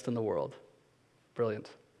 a guest in the world. Brilliant.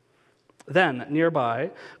 Then, nearby,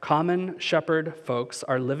 common shepherd folks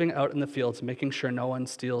are living out in the fields, making sure no one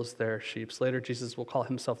steals their sheep. Later, Jesus will call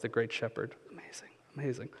himself the great shepherd. Amazing,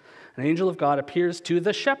 amazing. An angel of God appears to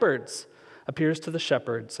the shepherds,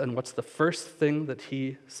 and what's the first thing that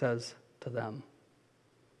he says to them?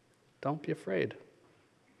 Don't be afraid.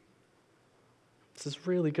 This is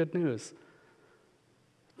really good news.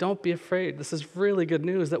 Don't be afraid. This is really good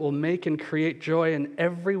news that will make and create joy in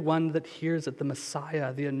everyone that hears it. The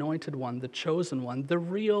Messiah, the anointed one, the chosen one, the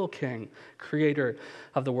real King, creator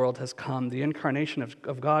of the world has come. The incarnation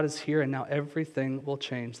of God is here, and now everything will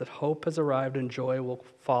change. That hope has arrived and joy will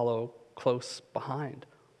follow close behind.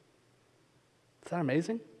 Is that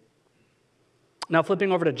amazing? Now,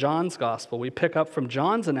 flipping over to John's gospel, we pick up from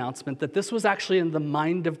John's announcement that this was actually in the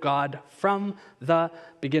mind of God from the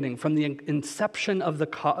beginning, from the inception of the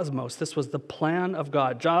cosmos. This was the plan of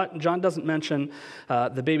God. John doesn't mention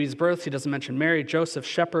the baby's birth. He doesn't mention Mary, Joseph,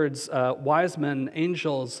 shepherds, wise men,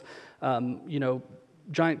 angels,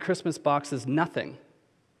 giant Christmas boxes, nothing.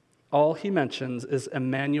 All he mentions is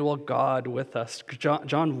Emmanuel, God with us.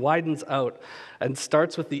 John widens out and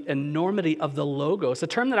starts with the enormity of the Logos, a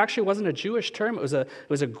term that actually wasn't a Jewish term. It was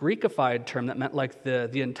a Greekified term that meant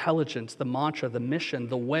the intelligence, the mantra, the mission,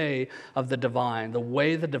 the way of the divine, the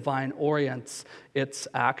way the divine orients its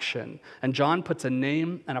action. And John puts a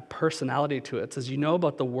name and a personality to it. It says, you know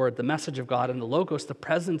about the Word, the message of God, and the Logos, the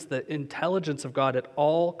presence, the intelligence of God. It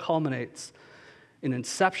all culminates in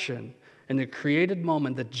inception, in the created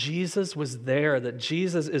moment, that Jesus was there, that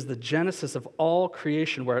Jesus is the genesis of all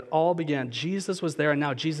creation, where it all began. Jesus was there, and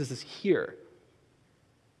now Jesus is here.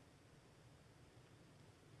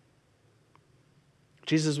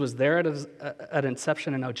 Jesus was there at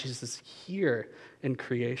inception, and now Jesus is here in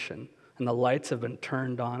creation. And the lights have been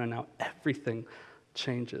turned on, and now everything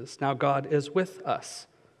changes. Now God is with us,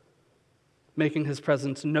 making his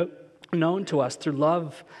presence known to us through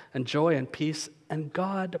love and joy and peace. And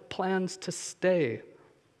God plans to stay,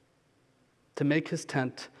 to make his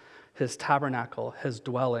tent, his tabernacle, his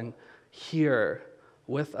dwelling here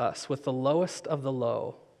with us, with the lowest of the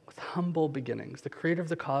low, with humble beginnings. The creator of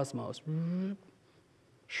the cosmos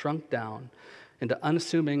shrunk down into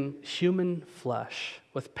unassuming human flesh,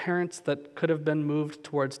 with parents that could have been moved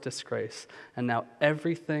towards disgrace. And now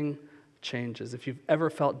everything changes. If you've ever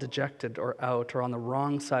felt dejected or out or on the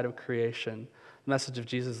wrong side of creation, the message of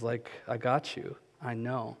Jesus is I got you, I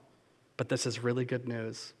know, but this is really good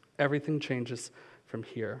news. Everything changes from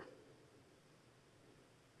here.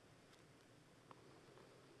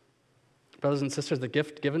 Brothers and sisters, the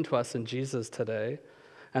gift given to us in Jesus today,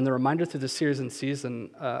 and the reminder through the series and season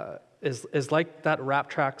is like that Rap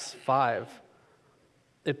Tracks 5.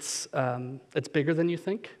 It's bigger than you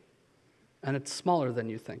think, and it's smaller than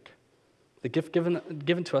you think. The gift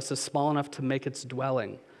given to us is small enough to make its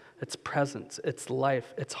dwelling, its presence, its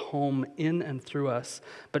life, its home in and through us,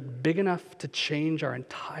 but big enough to change our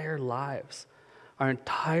entire lives, our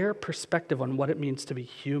entire perspective on what it means to be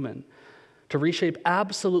human, to reshape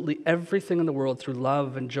absolutely everything in the world through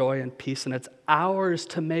love and joy and peace. And it's ours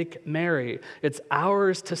to make merry. It's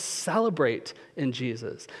ours to celebrate in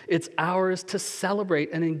Jesus. It's ours to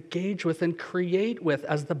celebrate and engage with and create with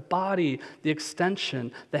as the body, the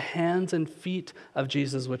extension, the hands and feet of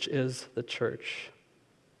Jesus, which is the church.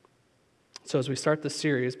 So as we start this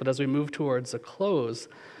series, but as we move towards a close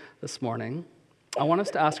this morning, I want us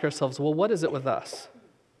to ask ourselves, well, what is it with us?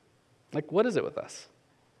 Like, what is it with us?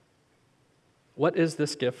 What is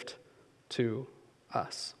this gift to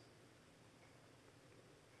us?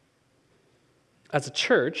 As a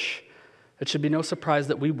church, it should be no surprise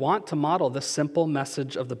that we want to model the simple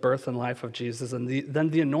message of the birth and life of Jesus and then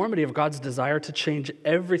the enormity of God's desire to change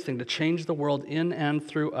everything, to change the world in and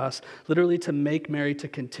through us, literally to make merry, to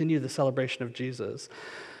continue the celebration of Jesus.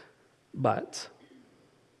 But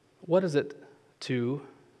what is it to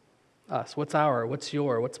us? What's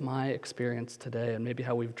my experience today, and maybe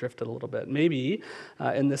how we've drifted a little bit. Maybe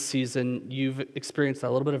in this season, you've experienced a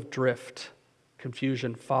little bit of drift,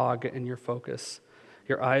 confusion, fog in your focus.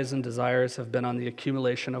 Your eyes and desires have been on the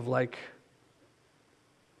accumulation of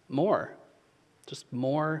just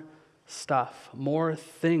more stuff, more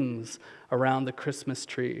things around the Christmas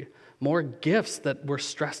tree, more gifts that we're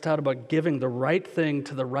stressed out about giving the right thing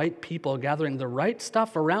to the right people, gathering the right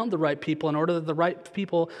stuff around the right people in order that the right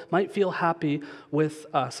people might feel happy with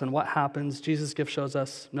us. And what happens? Jesus' gift shows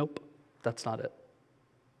us, nope, that's not it.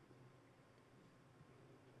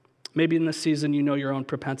 Maybe in this season you know your own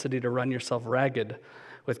propensity to run yourself ragged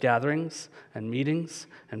with gatherings and meetings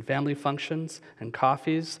and family functions and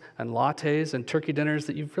coffees and lattes and turkey dinners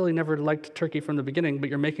that you've really never liked turkey from the beginning, but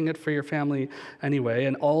you're making it for your family anyway.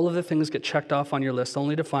 And all of the things get checked off on your list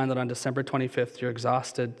only to find that on December 25th, you're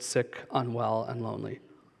exhausted, sick, unwell, and lonely.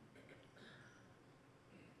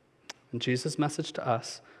 And Jesus' message to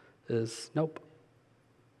us is, nope,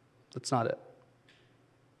 that's not it.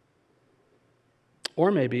 Or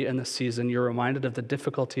maybe in this season, you're reminded of the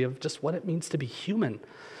difficulty of just what it means to be human,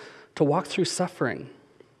 to walk through suffering.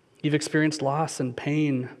 You've experienced loss and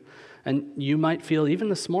pain, and you might feel even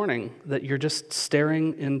this morning that you're just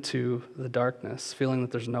staring into the darkness, feeling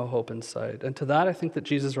that there's no hope in sight. And to that, I think that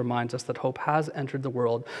Jesus reminds us that hope has entered the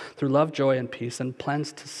world through love, joy, and peace, and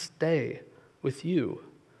plans to stay with you,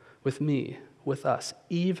 with me, with us,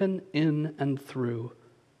 even in and through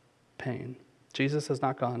pain. Jesus has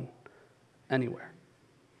not gone anywhere.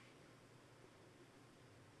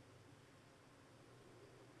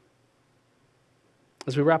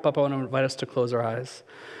 As we wrap up, I want to invite us to close our eyes.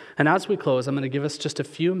 And as we close, I'm going to give us just a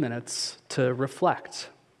few minutes to reflect,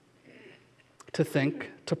 to think,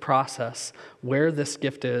 to process where this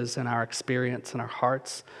gift is in our experience, in our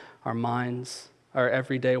hearts, our minds, our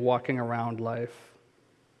everyday walking around life.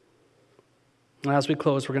 And as we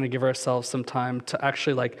close, we're going to give ourselves some time to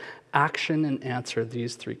actually action and answer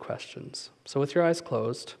these three questions. So with your eyes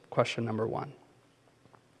closed, question number 1.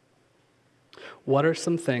 What are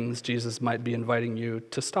some things Jesus might be inviting you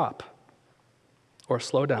to stop or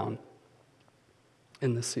slow down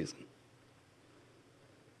in this season?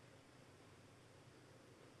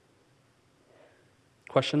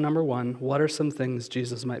 Question number 1, what are some things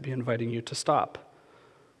Jesus might be inviting you to stop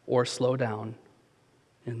or slow down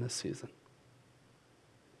in this season?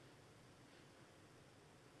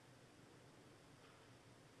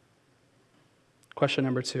 Question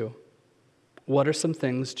number 2, what are some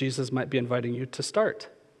things Jesus might be inviting you to start,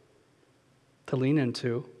 to lean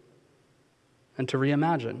into, and to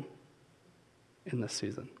reimagine in this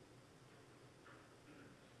season?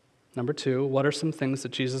 Number 2, what are some things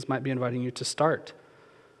that Jesus might be inviting you to start,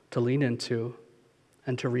 to lean into,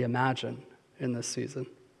 and to reimagine in this season?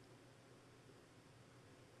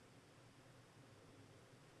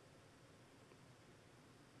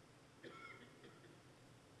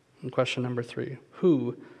 And question number 3,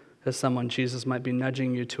 who is someone Jesus might be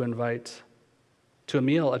nudging you to invite to a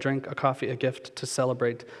meal, a drink, a coffee, a gift, to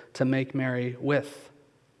celebrate, to make merry with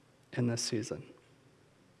in this season?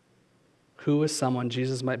 Who is someone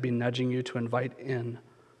Jesus might be nudging you to invite in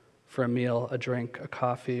for a meal, a drink, a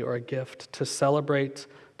coffee, or a gift, to celebrate,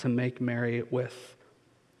 to make merry with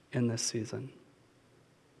in this season?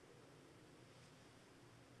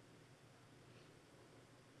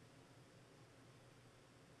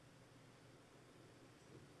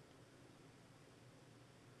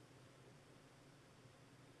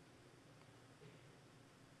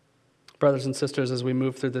 Brothers and sisters, as we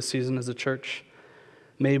move through this season as a church,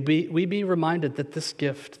 may we be reminded that this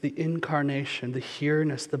gift, the incarnation, the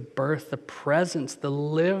here-ness, the birth, the presence, the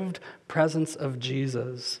lived presence of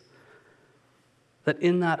Jesus, that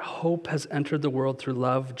in that hope has entered the world through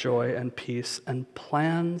love, joy, and peace, and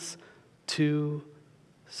plans to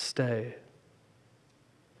stay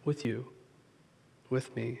with you,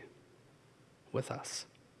 with me, with us.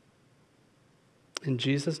 In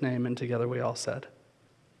Jesus' name, and together we all said,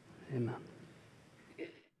 amen.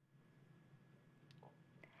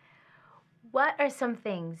 What are some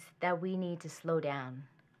things that we need to slow down?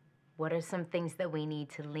 What are some things that we need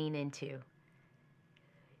to lean into?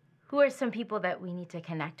 Who are some people that we need to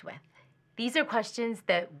connect with? These are questions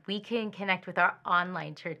that we can connect with our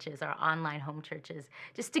online churches, our online home churches,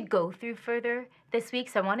 just to go through further this week.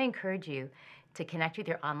 So I want to encourage you to connect with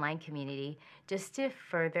your online community, just to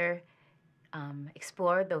further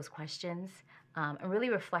explore those questions and really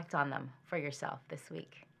reflect on them for yourself this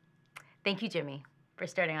week. Thank you, Jimmy, for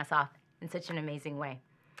starting us off in such an amazing way.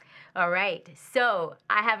 All right, so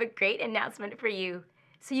I have a great announcement for you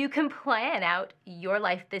so you can plan out your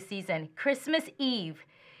life this season. Christmas Eve,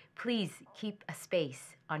 please keep a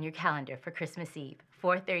space on your calendar for Christmas Eve.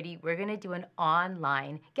 4:30, we're gonna do an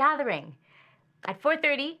online gathering. At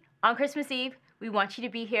 4:30 on Christmas Eve, we want you to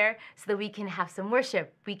be here so that we can have some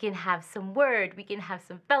worship, we can have some word, we can have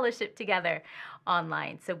some fellowship together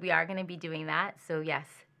online. So we are gonna be doing that, so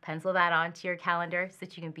yes, pencil that onto your calendar so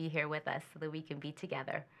that you can be here with us so that we can be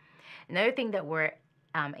together. Another thing that we're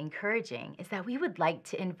encouraging is that we would like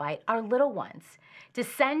to invite our little ones to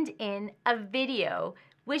send in a video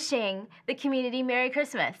wishing the community Merry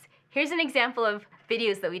Christmas. Here's an example of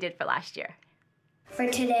videos that we did for last year. For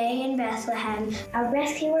today in Bethlehem, a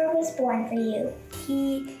rescuer was born for you.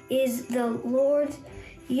 He is the Lord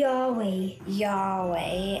Yahweh.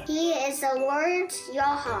 Yahweh. He is the Lord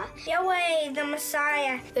Yahweh. Yahweh, the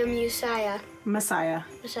Messiah. The Messiah. Messiah.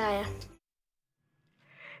 Messiah.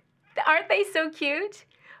 Aren't they so cute?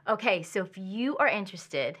 Okay, so if you are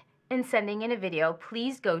interested in sending in a video,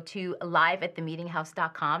 please go to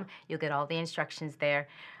live@themeetinghouse.com. You'll get all the instructions there,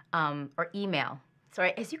 or email.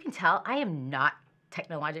 Sorry, as you can tell, I am not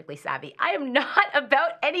technologically savvy. I am not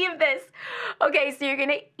about any of this. Okay, so you're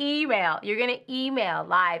gonna email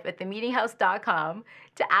live@themeetinghouse.com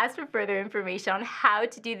to ask for further information on how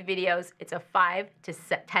to do the videos. It's a 5 to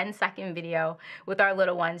 10 second video with our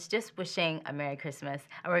little ones just wishing a Merry Christmas,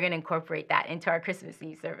 and we're gonna incorporate that into our Christmas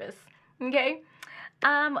Eve service, okay?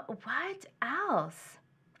 What else?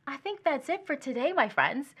 I think that's it for today, my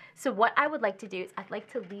friends. So what I would like to do is I'd like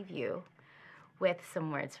to leave you with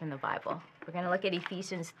some words from the Bible. We're going to look at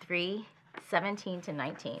Ephesians 3:17 to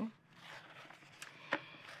 19.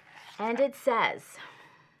 And it says,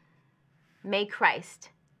 "May Christ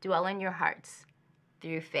dwell in your hearts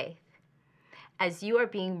through faith, as you are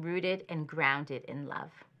being rooted and grounded in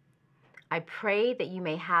love. I pray that you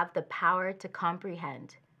may have the power to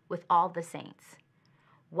comprehend with all the saints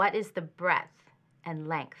what is the breadth and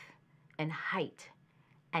length and height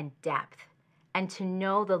and depth, and to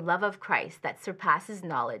know the love of Christ that surpasses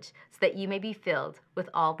knowledge, so that you may be filled with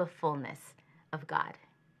all the fullness of God."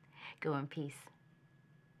 Go in peace.